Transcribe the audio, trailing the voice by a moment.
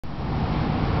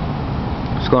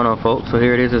going on, folks? So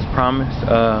here it is as promised.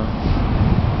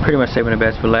 Pretty much saving the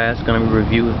best for last. Gonna be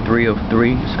review 3 of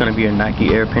 3. It's gonna be a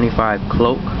Nike Air Penny 5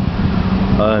 Cloak,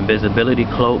 Invisibility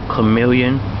Cloak,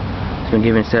 Chameleon. It's been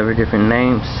given several different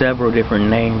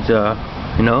names.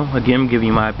 You know, again, give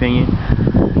you my opinion.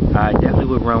 I definitely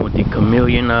would run with the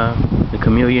Chameleon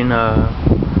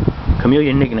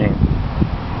nickname.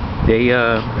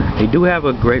 They do have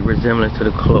a great resemblance to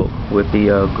the Cloak with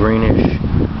the greenish,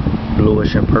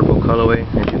 bluish, and purple colorway,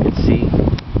 as you can see.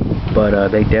 But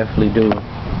they definitely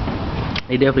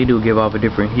do give off a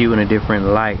different hue and a different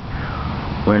light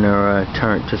when they're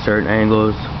turned to certain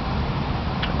angles.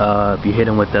 If you hit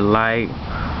them with the light,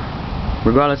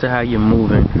 regardless of how you're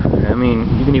moving. I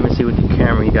mean, you can even see with the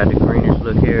camera, you got the greenish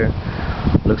look here,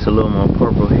 looks a little more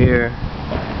purple here,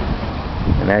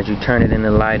 and as you turn it in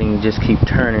the light and you just keep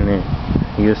turning it,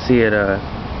 you'll see it.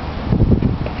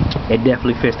 It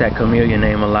definitely fits that Chameleon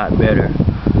name a lot better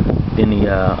than the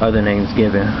other names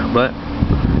given. But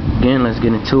again, let's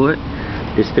get into it.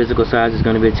 This physical size is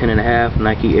going to be a 10.5,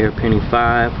 Nike Air Penny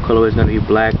 5. Colorway is going to be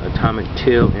black, atomic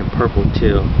teal, and purple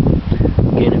teal.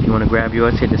 Again, if you want to grab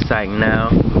yours, hit the site now.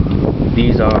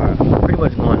 These are pretty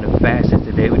much going the fastest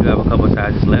today. We do have a couple of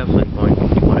sizes left, so if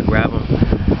you want to grab them,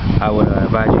 I would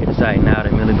advise you hit the site now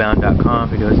at millbound.com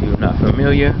for those of you who are not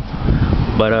familiar.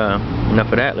 But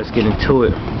enough of that, let's get into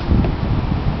it.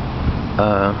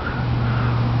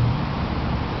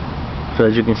 So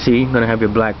as you can see, you're going to have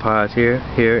your black paws here,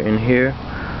 here, and here.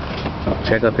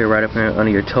 Check up here, right up here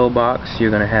under your toe box.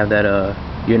 You're going to have that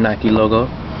your Nike logo.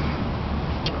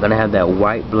 Going to have that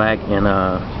white, black, and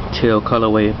teal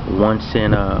colorway 1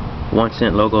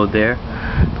 cent logo there.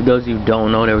 For those of you who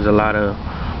don't know, there was a lot of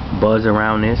buzz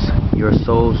around this. Your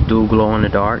soles do glow in the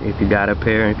dark. If you got a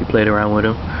pair and if you played around with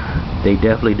them, they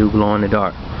definitely do glow in the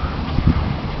dark.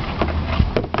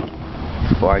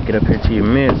 Before I get up here to your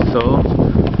midsole,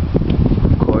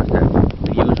 of course, that's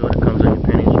the usual that comes on your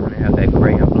pennies. You're going to have that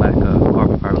gray and black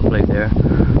carbon fiber plate there.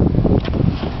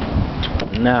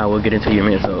 Now we'll get into your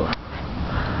midsole.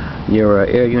 Your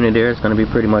air unit there is going to be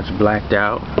pretty much blacked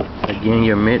out. Again,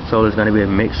 your midsole is going to be a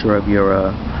mixture of your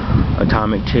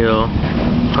atomic teal,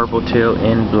 purple teal,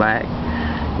 and black.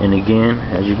 And again,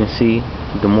 as you can see,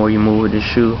 the more you move with the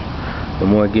shoe, the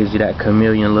more it gives you that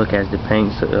chameleon look as the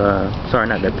paint,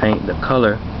 the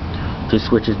color just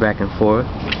switches back and forth.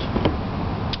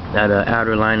 That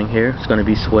outer lining here is going to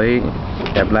be suede.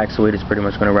 That black suede is pretty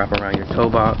much going to wrap around your toe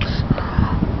box,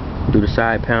 through the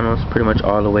side panels, pretty much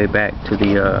all the way back to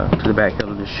the back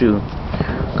heel of the shoe.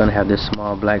 Going to have this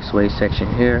small black suede section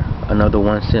here. Another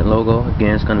 1 cent logo.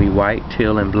 Again, it's going to be white,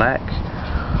 teal, and black.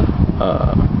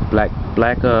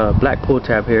 Black pull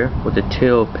tab here with the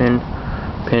teal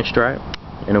pinstripe.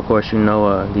 And of course, you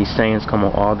know these sayings come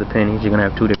on all the pennies. You're going to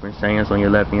have 2 different sayings on your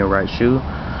left and your right shoe.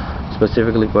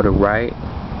 Specifically for the right,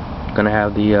 going to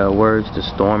have the words, "The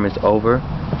storm is over."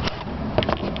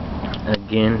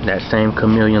 Again, that same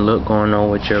chameleon look going on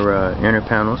with your inner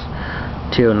panels.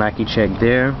 Teal Nike check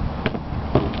there.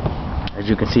 As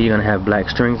you can see, you're going to have black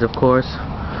strings, of course.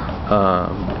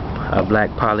 A black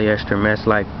polyester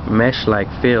mesh-like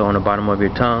feel on the bottom of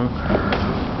your tongue.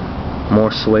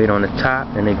 More suede on the top.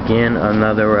 And again,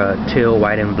 another teal,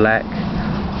 white, and black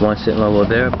 1 cent logo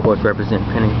there. Of course, representing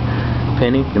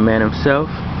Penny, the man himself.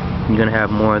 You're going to have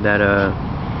more of that,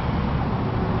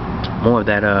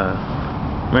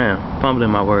 man,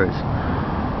 fumbling my words.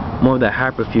 More of that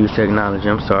hyperfuse technology,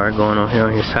 I'm sorry, going on here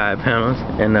on your side panels.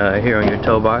 And here on your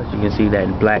toe box, you can see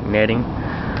that black netting.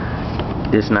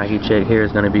 This Nike check here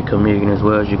is going to be chameleon as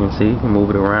well, as you can see. You move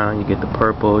it around, you get the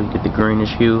purple, you get the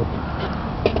greenish hue.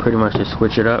 Pretty much just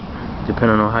switch it up,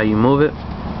 depending on how you move it.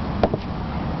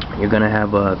 You're going to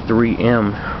have a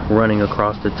 3M running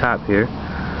across the top here,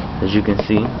 as you can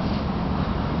see.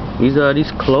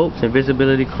 These cloaks,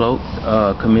 Invisibility cloaks,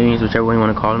 chameleons, whichever one you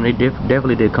want to call them, they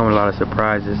definitely did come with a lot of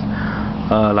surprises.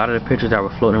 A lot of the pictures that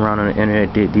were floating around on the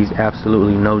internet did these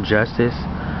absolutely no justice.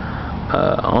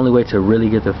 Only way to really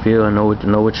get the feel and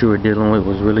know what you were dealing with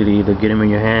was really to either get them in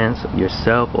your hands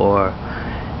yourself or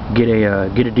get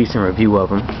a decent review of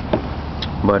them.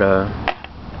 But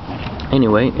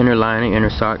anyway, inner lining,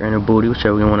 inner sock, inner booty,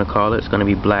 whichever you want to call it, it's going to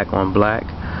be black on black.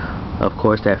 Of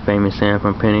course, that famous saying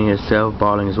from Penny itself,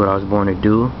 "Balling is what I was born to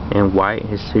do," and white,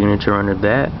 his signature under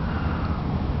that.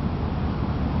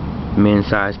 Men's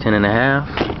size 10.5.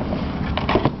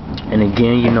 And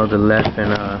again, you know the left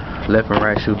and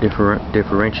right shoe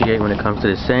differentiate when it comes to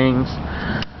the sayings.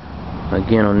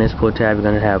 Again, on this pull tab, you're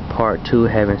going to have part 2,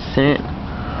 heaven sent,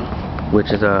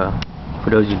 which is for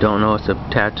those you don't know, it's a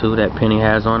tattoo that Penny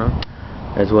has on him,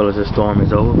 as well as "the storm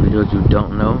is over" for those you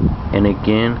don't know. And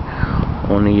again,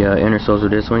 On the inner soles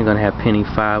of this one, you're going to have penny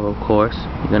 5, of course.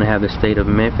 You're going to have the state of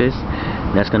Memphis,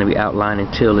 and that's going to be outlined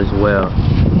in teal as well.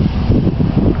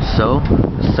 So,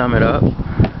 to sum it up,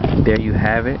 there you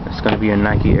have it. It's going to be a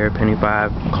Nike Air Penny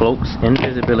 5 Cloaks,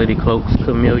 Invisibility Cloaks,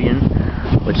 Chameleon,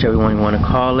 whichever one you want to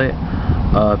call it.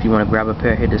 If you want to grab a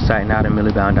pair, hit the site now at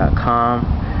milliband.com.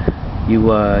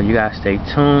 You guys stay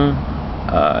tuned.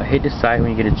 Hit the site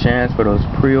when you get a chance for those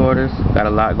pre-orders. Got a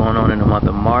lot going on in the month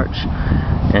of March,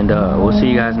 and we'll see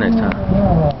you guys next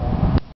time.